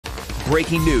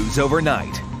breaking news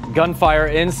overnight. Gunfire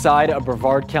inside a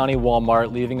Brevard County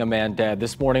Walmart, leaving a man dead.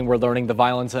 This morning, we're learning the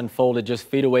violence unfolded just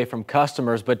feet away from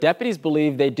customers, but deputies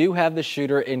believe they do have the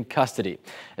shooter in custody.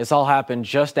 This all happened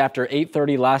just after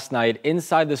 8:30 last night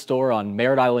inside the store on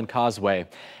Merritt Island Causeway.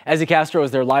 Ezzy Castro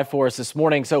is there live for us this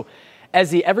morning. So,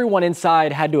 Ezzy, everyone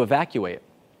inside had to evacuate.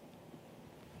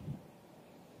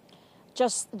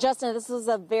 Justin, this was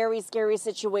a very scary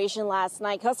situation last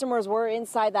night. Customers were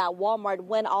inside that Walmart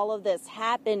when all of this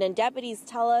happened, and deputies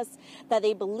tell us that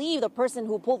they believe the person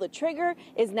who pulled the trigger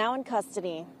is now in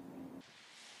custody.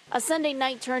 A Sunday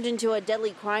night turned into a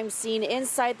deadly crime scene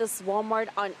inside this Walmart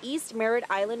on East Merritt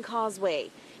Island Causeway.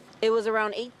 It was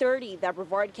around 8:30 that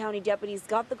Brevard County deputies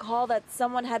got the call that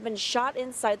someone had been shot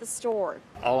inside the store.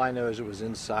 All I know is it was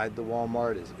inside the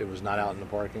Walmart. It was not out in the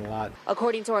parking lot.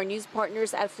 According to our news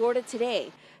partners at Florida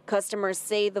Today, customers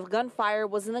say the gunfire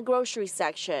was in the grocery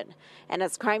section. And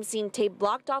as crime scene tape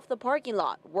blocked off the parking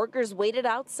lot, workers waited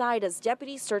outside as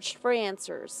deputies searched for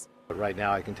answers. But right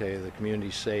now, I can tell you the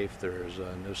community's safe. There's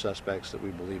no suspects that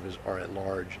we believe are at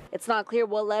large. It's not clear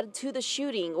what led to the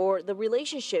shooting or the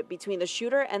relationship between the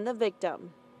shooter and the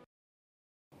victim.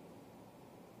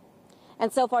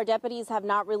 And so far, deputies have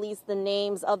not released the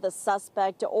names of the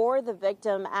suspect or the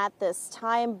victim at this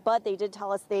time, but they did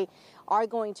tell us they are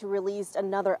going to release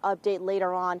another update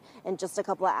later on in just a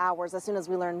couple of hours. As soon as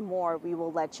we learn more, we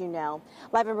will let you know.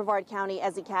 Live in Brevard County,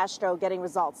 Ezzy Castro, Getting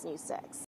Results, News 6.